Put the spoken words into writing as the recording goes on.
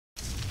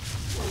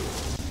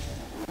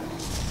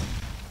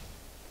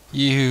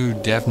You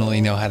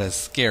definitely know how to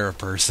scare a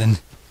person.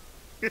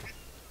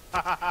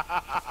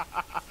 I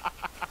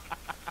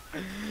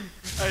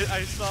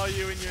saw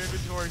you in your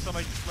inventory, so I'm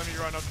like, let me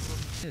run up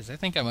to him. I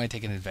think I might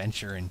take an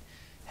adventure and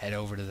head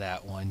over to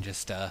that one.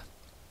 Just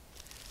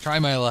try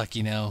my luck,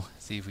 you know.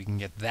 See if we can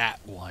get that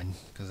one.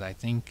 Because I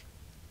think...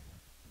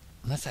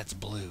 Unless that's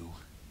blue.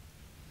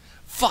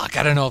 Fuck,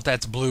 I don't know if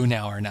that's blue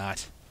now or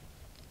not.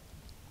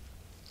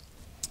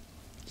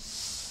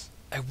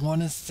 I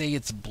want to say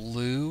it's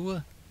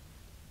blue.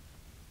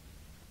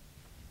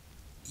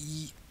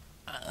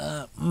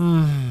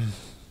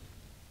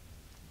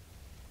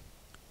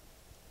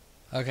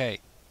 Okay.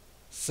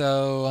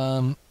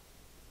 So,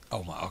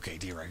 oh my, okay,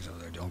 D-Rex over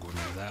there, don't go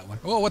near that one.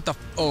 Oh, what the,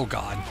 oh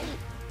god.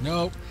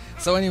 Nope.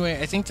 So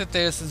anyway, I think that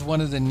this is one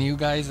of the new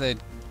guys that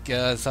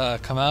has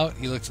come out.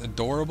 He looks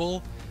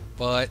adorable,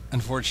 but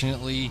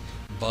unfortunately,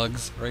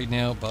 bugs right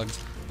now. Bugs,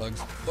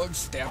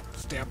 stab,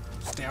 stab,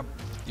 stab.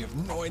 You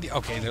have no idea.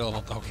 Okay, they're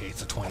level, okay,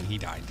 it's a 20. He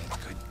died, that's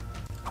good.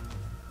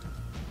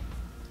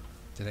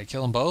 Did I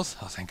kill them both?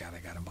 Oh, thank god I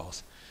got them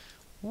both.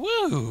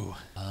 Woo!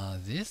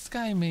 This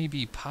guy may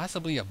be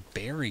possibly a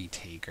berry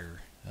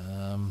taker.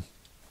 I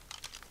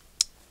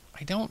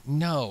don't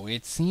know.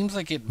 It seems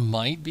like it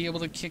might be able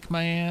to kick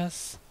my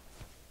ass.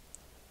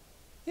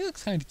 He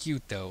looks kind of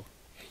cute, though.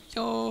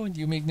 Yo, do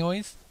you make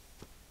noise?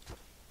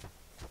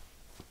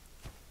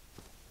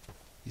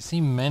 You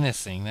seem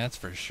menacing, that's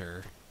for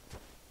sure.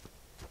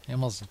 I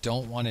almost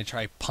don't want to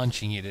try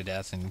punching you to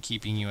death and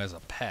keeping you as a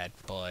pet,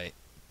 but...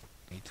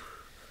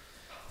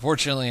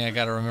 Fortunately, I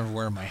gotta remember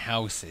where my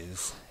house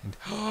is. And,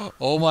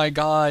 oh my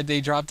god, they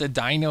dropped a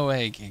dino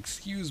egg.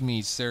 Excuse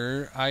me,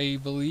 sir. I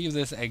believe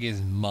this egg is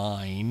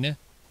mine.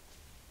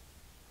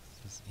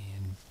 This is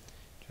in,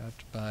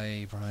 dropped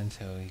by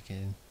Bronto. You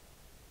can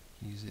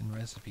use it in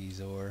recipes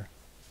or...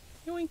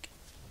 Yoink.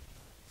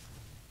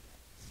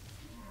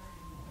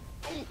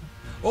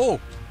 Oh,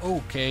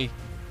 okay.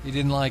 You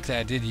didn't like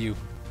that, did you?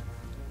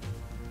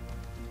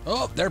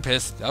 Oh, they're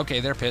pissed.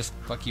 Okay, they're pissed.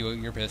 Fuck you,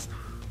 you're pissed.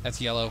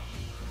 That's yellow.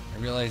 I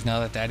realize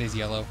now that that is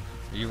yellow.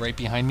 Are you right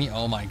behind me?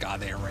 Oh my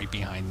god, they are right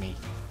behind me.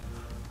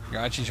 You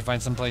actually should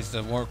find some place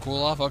to more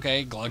cool off.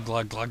 Okay, glug,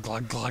 glug, glug,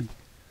 glug, glug.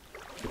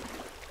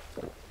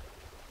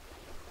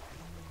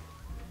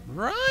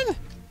 Run!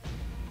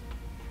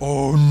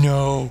 Oh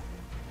no!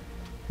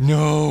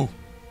 No!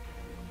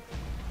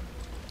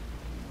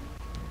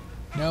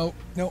 No,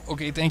 no,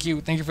 okay, thank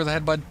you. Thank you for the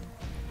head, bud.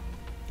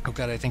 Oh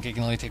god, I think I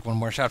can only take one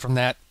more shot from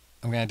that.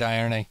 I'm gonna die,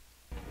 aren't I?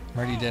 I'm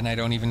already dead and I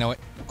don't even know it.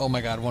 Oh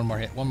my god, one more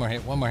hit, one more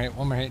hit, one more hit,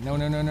 one more hit. No,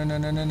 no, no, no, no,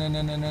 no, no, no,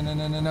 no, no, no, no,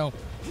 no, no, no.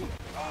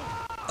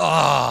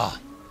 Ah!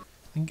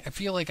 I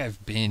feel like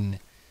I've been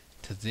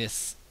to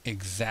this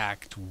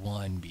exact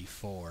one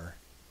before.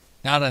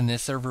 Not on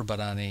this server, but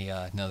on a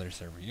another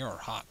server. You're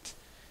hot.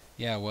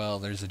 Yeah, well,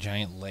 there's a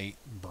giant light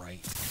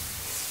bright.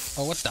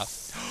 Oh, what the?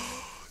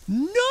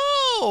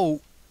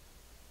 No!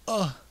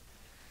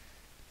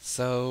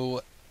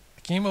 So...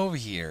 came over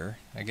here,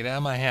 I get out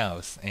of my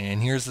house,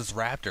 and here's this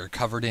raptor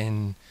covered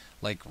in,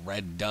 like,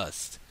 red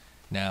dust.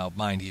 Now,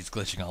 mind, he's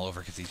glitching all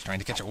over because he's trying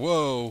to catch a,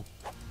 whoa,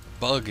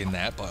 bug in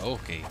that, but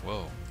okay,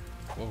 whoa,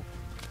 whoa,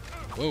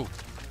 whoa,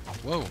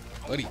 whoa,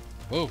 buddy,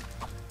 whoa,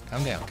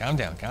 calm down, calm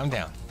down, calm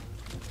down.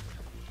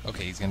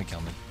 Okay, he's gonna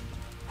kill me.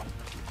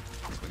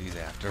 That's what he's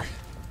after.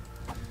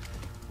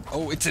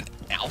 Oh, it's an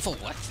alpha,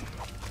 what?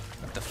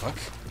 What the fuck?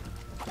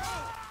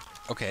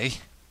 Okay,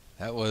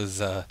 that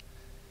was,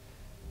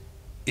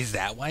 is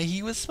that why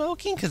he was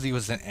smoking? Because he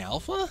was an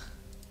alpha?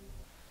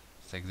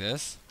 Take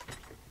this.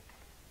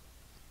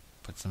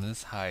 Put some of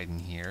this hide in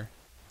here.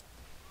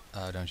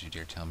 Don't you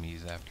dare tell me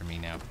he's after me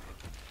now.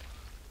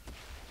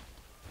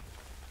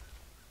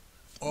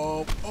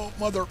 Oh, oh,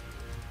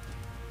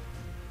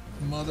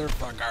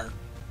 motherfucker.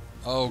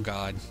 Oh,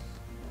 God.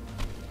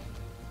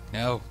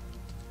 No.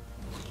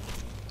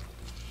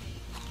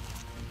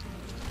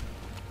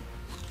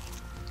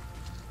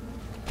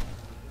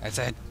 That's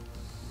it.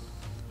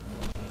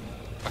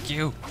 Fuck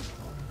you.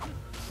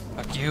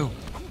 Fuck you.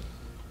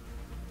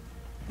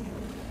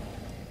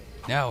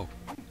 No.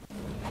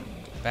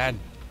 Bad.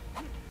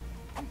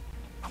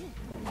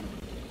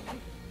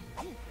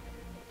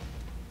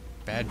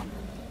 Bad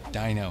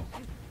dino.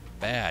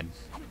 Bad.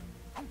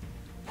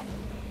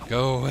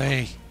 Go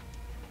away.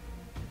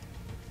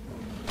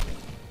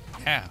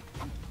 Ow.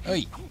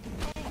 Oi.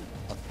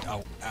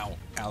 Ow, ow,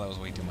 ow, that was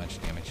way too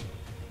much damage.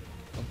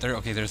 Oh, there,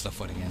 okay, there's the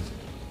foot again.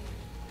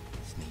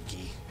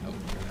 Sneaky. Oh,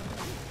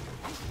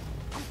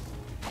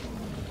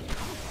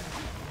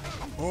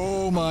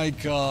 oh my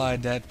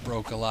god, that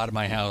broke a lot of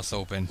my house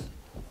open.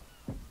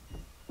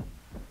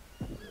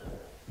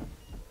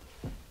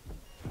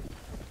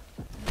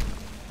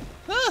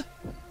 Ah!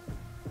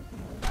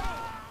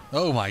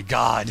 Oh my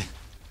god.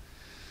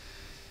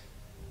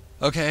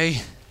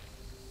 Okay.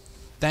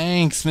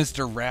 Thanks,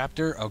 Mr.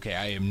 Raptor. Okay,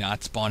 I am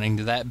not spawning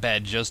to that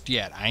bed just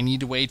yet. I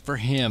need to wait for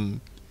him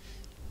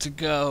to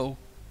go.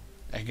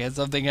 I get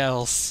something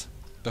else.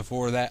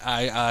 Before that,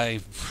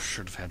 I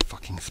should have had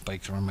fucking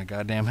spikes around my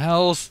goddamn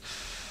house.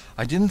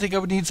 I didn't think I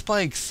would need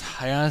spikes.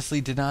 I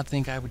honestly did not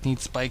think I would need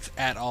spikes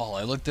at all.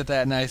 I looked at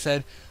that and I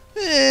said,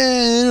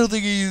 I don't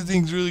think these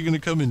things really gonna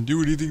come and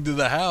do anything to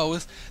the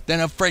house. Then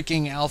a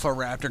freaking Alpha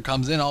Raptor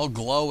comes in all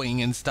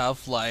glowing and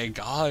stuff like,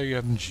 I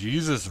am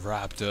Jesus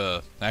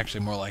Raptor.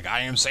 Actually more like,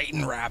 I am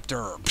Satan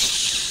Raptor.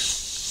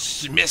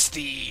 Psh,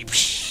 Misty.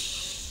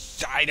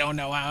 Psh, I don't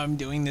know how I'm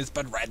doing this,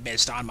 but red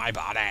mist on my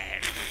body.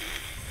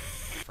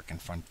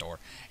 Freaking front door.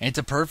 And it's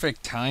a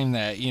perfect time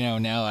that, you know,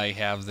 now I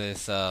have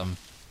this,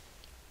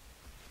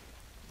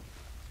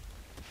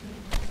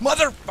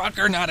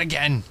 Motherfucker, not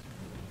again!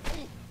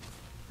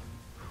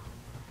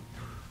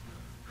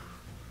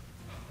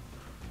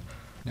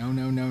 No,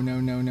 no, no, no,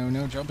 no, no,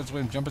 no. Jump and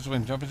swim, jump and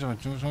swim, jump and swim,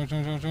 swim, swim,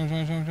 swim, swim, swim,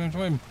 swim, swim, swim,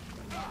 swim.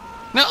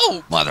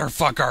 No,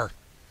 motherfucker!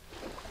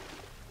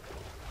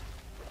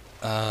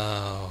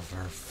 Oh,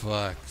 for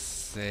fuck's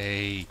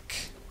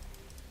sake.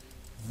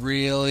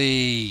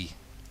 Really?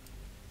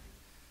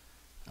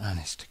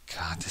 Honest to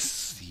God,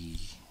 this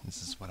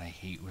is what I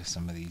hate with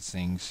some of these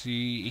things.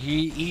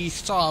 He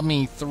saw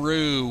me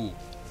through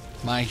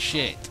my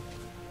shit.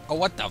 Oh,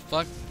 what the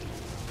fuck?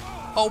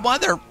 Oh,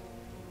 mother...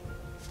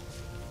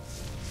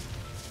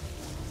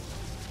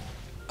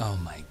 Oh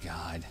my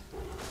God.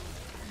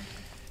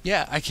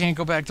 Yeah, I can't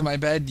go back to my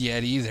bed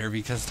yet either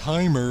because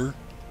timer.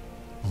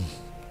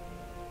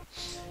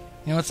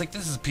 You know, it's like,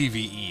 this is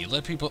PvE.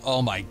 Let people...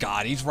 Oh my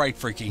God, he's right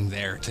freaking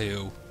there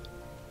too.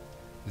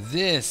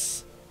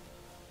 This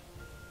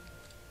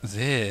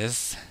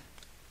is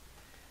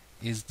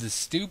the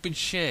stupid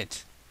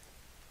shit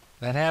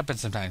that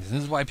happens sometimes. And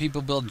this is why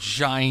people build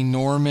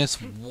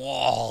ginormous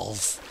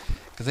walls.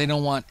 Because they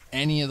don't want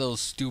any of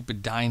those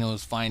stupid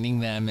dinos finding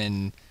them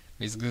and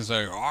basically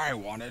say, I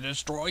want to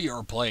destroy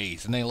your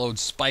place. And they load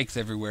spikes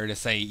everywhere to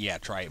say, yeah,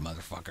 try it,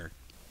 motherfucker.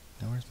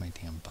 Now where's my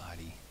damn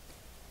body?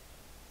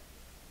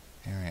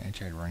 Alright, I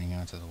tried running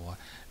out to the wall.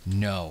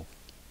 No.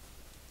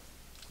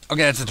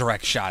 Okay, that's a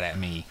direct shot at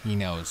me. He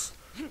knows.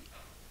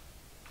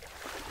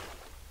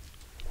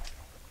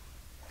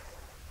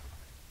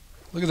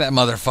 Look at that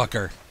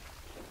motherfucker.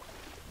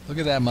 Look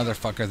at that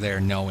motherfucker there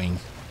knowing.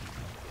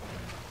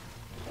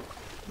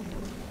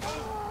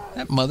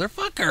 That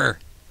motherfucker!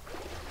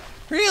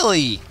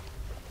 Really?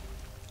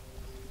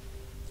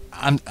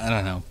 I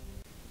don't know.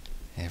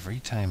 Every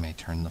time I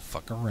turn the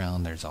fuck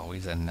around, there's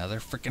always another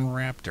frickin'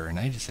 raptor, and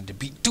I just had to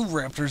beat 2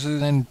 raptors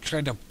and then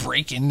tried to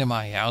break into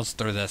my house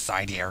through the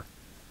side here.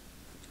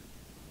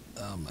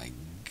 Oh my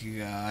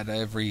God,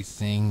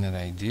 everything that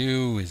I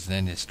do is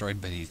then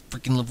destroyed by these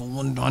freaking level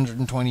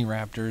 120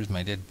 raptors.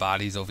 My dead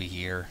body's over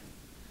here.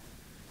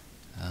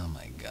 Oh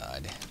my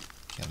God.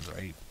 Comes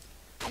right.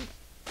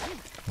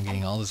 I'm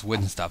getting all this wood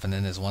and stuff, and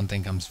then this one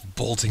thing comes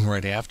bolting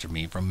right after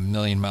me from a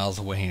million miles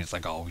away, and it's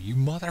like, oh, you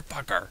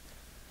motherfucker.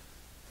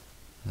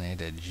 And I had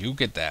to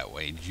juke it that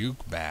way,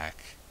 juke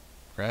back,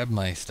 grab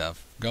my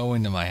stuff, go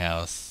into my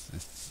house.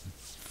 It's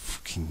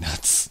fucking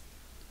nuts.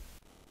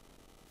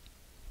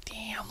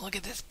 Damn, look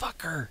at this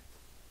fucker.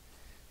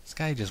 This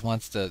guy just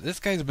wants to... This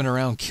guy's been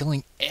around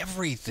killing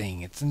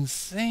everything. It's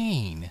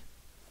insane.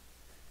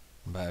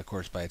 But, of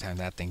course, by the time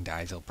that thing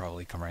dies, he'll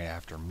probably come right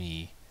after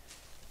me.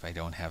 If I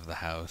don't have the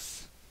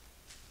house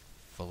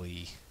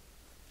fully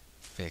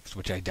fixed,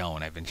 which I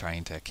don't. I've been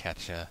trying to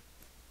catch a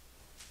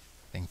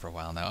thing for a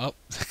while now. Oh,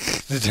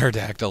 the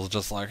pterodactyl's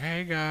just like,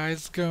 hey guys,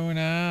 what's going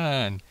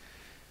on?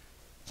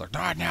 It's like,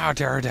 not now,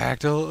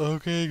 pterodactyl.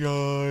 Okay,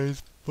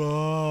 guys,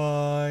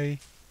 bye.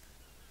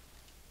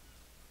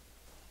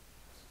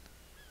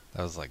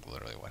 That was like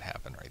literally what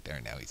happened right there.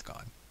 Now he's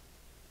gone.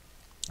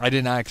 I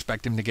did not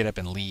expect him to get up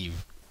and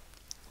leave.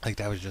 Like,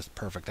 that was just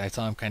perfect. I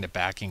saw him kind of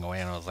backing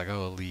away, and I was like,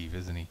 oh, leave,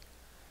 isn't he?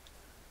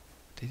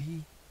 Did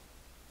he?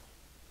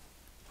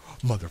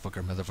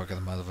 Motherfucker, motherfucker,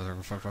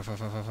 motherfucker, fuck, fuck, fuck,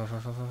 fuck, fuck, fuck,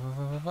 fuck,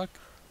 fuck, fuck.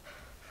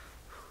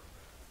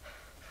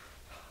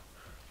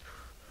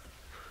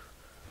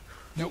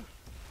 Nope.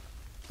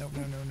 Nope,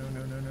 no, no, no,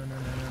 no, no,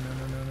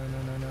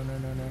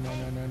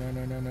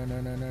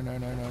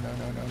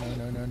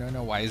 no, no,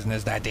 no. Why isn't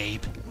this that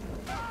deep?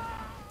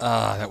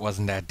 That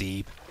wasn't that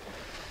deep.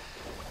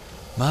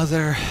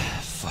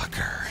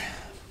 Motherfucker.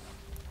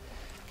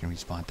 Can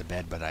respawn at the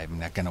bed, but I'm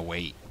not gonna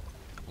wait.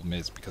 Problem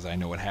is, because I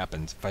know what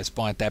happens. If I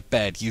spawn at that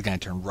bed, he's gonna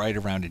turn right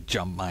around and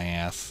jump my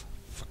ass.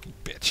 Fucking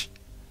bitch.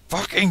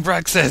 Fucking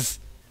Brexus!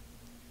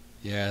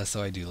 Yeah,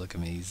 so I do look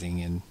amazing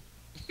and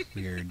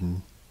weird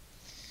and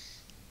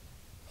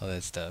all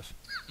that stuff.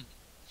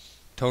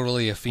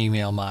 Totally a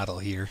female model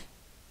here.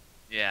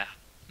 Yeah.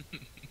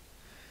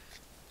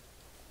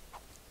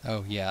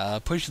 Oh yeah,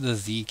 push the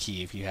Z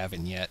key if you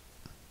haven't yet.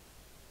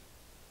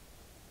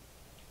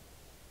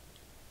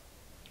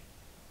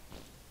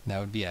 That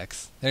would be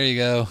X. There you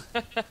go.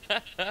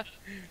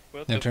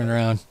 Now turn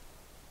around.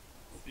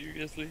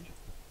 Seriously?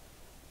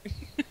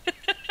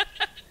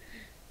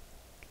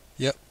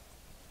 Yep.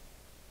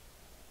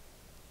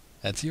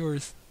 That's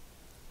yours.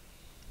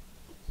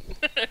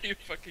 Are you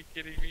fucking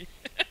kidding me?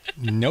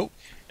 Nope.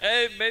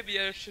 Hey, maybe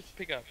I should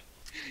pick up.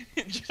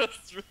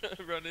 Just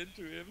run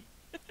into him.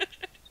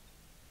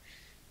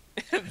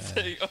 And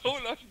say,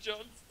 hold on,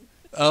 Johnson.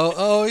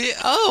 Oh, yeah.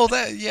 Oh,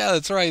 yeah,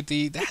 that's right.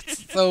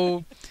 That's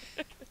so.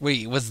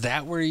 Wait, was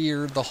that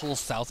where the whole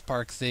South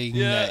Park thing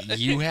Yeah, that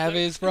you have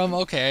is exactly. from?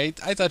 Okay,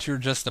 I thought you were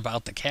just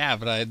about the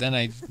cab, but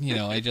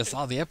I just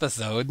saw the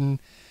episode, and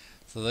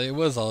so it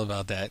was all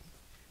about that.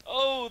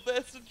 Oh,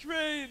 that's a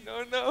train.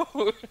 Oh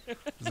no.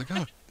 It's like,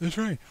 oh, that's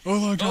right. Oh,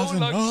 Long Oh, Johnson.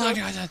 Long Oh, Long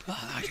John. Johnson.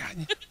 Oh, Long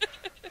Johnson.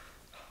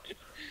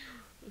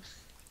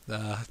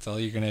 That's all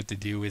you're gonna have to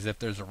do is if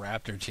there's a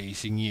raptor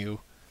chasing you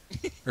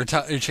or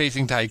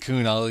chasing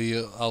Tycoon, all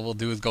we'll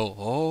do is go,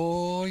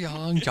 oh,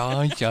 Young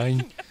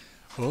Johnson.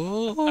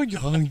 Oh,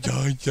 Young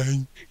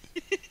Johnson.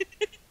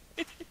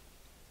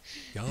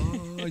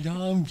 Yo,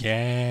 Young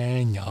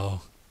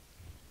Daniel.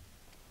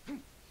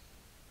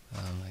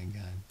 Oh my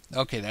god.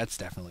 Okay, that's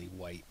definitely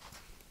white.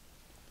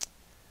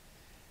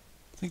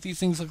 I think these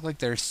things look like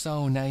they're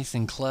so nice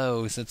and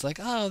close. It's like,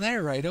 oh,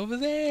 they're right over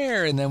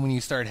there. And then when you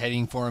start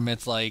heading for them,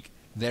 it's like,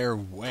 they're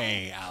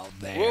way out Whoa,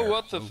 there.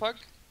 what the Oh, fuck?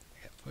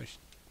 I got pushed.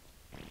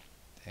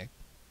 Heck.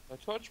 My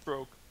torch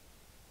broke.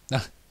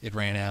 It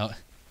ran out.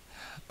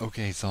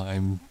 Okay, so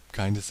I'm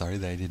kind of sorry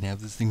that I didn't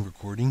have this thing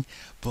recording,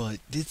 but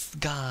this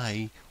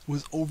guy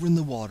was over in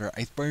the water.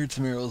 I fired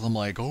some arrows. I'm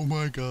like, oh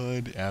my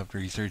god. After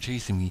he started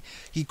chasing me,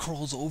 he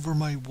crawls over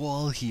my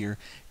wall here,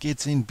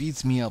 gets in,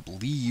 beats me up,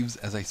 leaves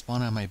as I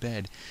spawn on my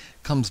bed,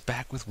 comes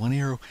back with one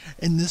arrow,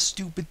 and this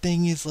stupid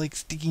thing is like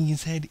sticking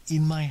his head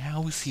in my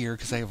house here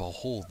because I have a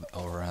hole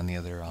over on the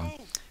other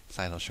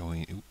side. I'll show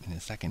you in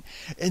a second.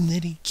 And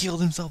then he killed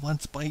himself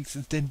on spikes.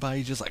 His dead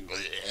body just like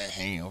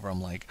hanging over.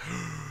 I'm like,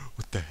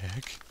 what the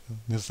heck? And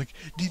it's like,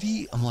 did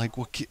he? I'm like,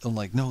 what? I'm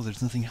like, no,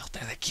 there's nothing out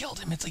there that killed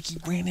him. It's like he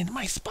ran into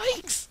my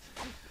spikes.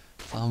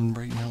 So I'm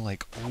right now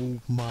like,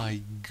 oh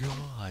my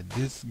god,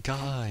 this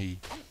guy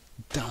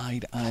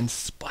died on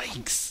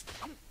spikes.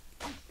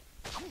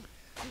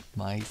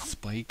 My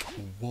spike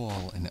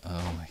wall, and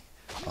oh my.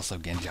 Also,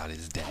 Genjot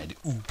is dead.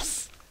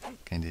 Oops.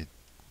 Kinda.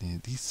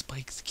 These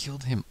spikes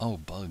killed him. Oh,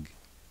 bug.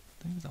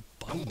 What is a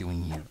bug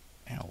doing here?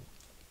 Ow.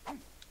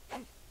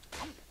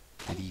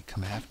 Did he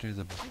come after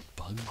the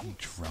bug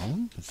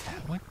drone? Is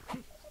that what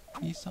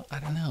he saw? I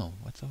don't know.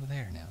 What's over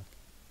there now?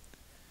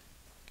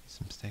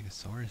 Some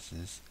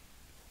stegosauruses.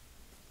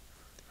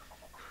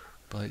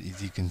 But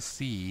as you can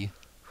see,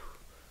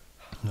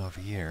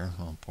 over here,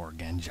 well, poor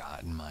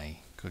Genjot and my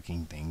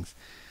cooking things,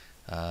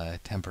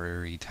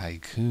 temporary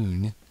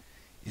tycoon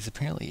is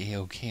apparently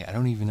a-okay. I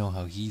don't even know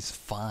how he's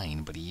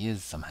fine, but he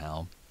is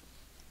somehow.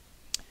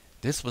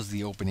 This was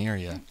the open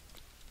area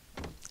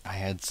I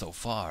had so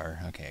far.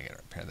 Okay, I gotta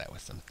repair that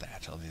with some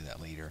thatch. I'll do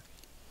that later.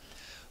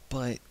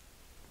 But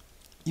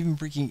even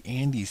freaking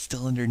Andy's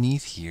still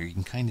underneath here. You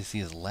can kind of see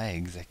his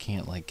legs. I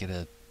can't like get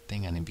a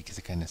thing on him because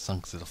it kind of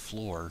sunk to the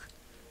floor.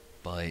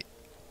 But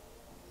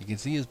you can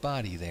see his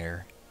body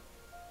there.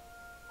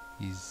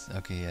 He's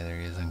okay. Yeah, there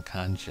he is,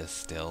 unconscious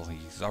still.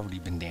 He's already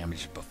been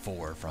damaged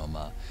before from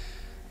a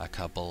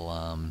couple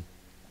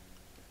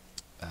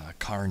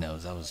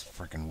Carnos. That was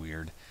freaking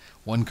weird.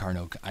 One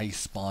Carno, I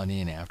spawn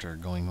in after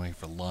going away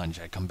for lunch.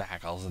 I come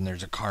back, all of a sudden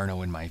there's a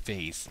Carno in my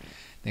face.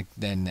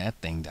 Then that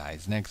thing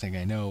dies. Next thing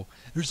I know,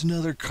 there's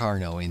another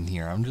Carno in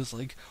here. I'm just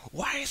like,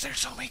 why is there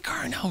so many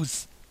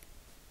Carnos?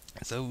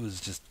 So it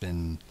was just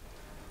been,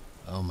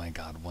 oh my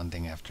god, one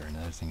thing after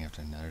another thing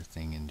after another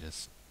thing, and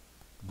just,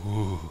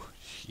 whoo,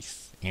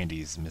 jeez.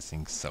 Andy's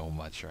missing so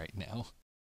much right now.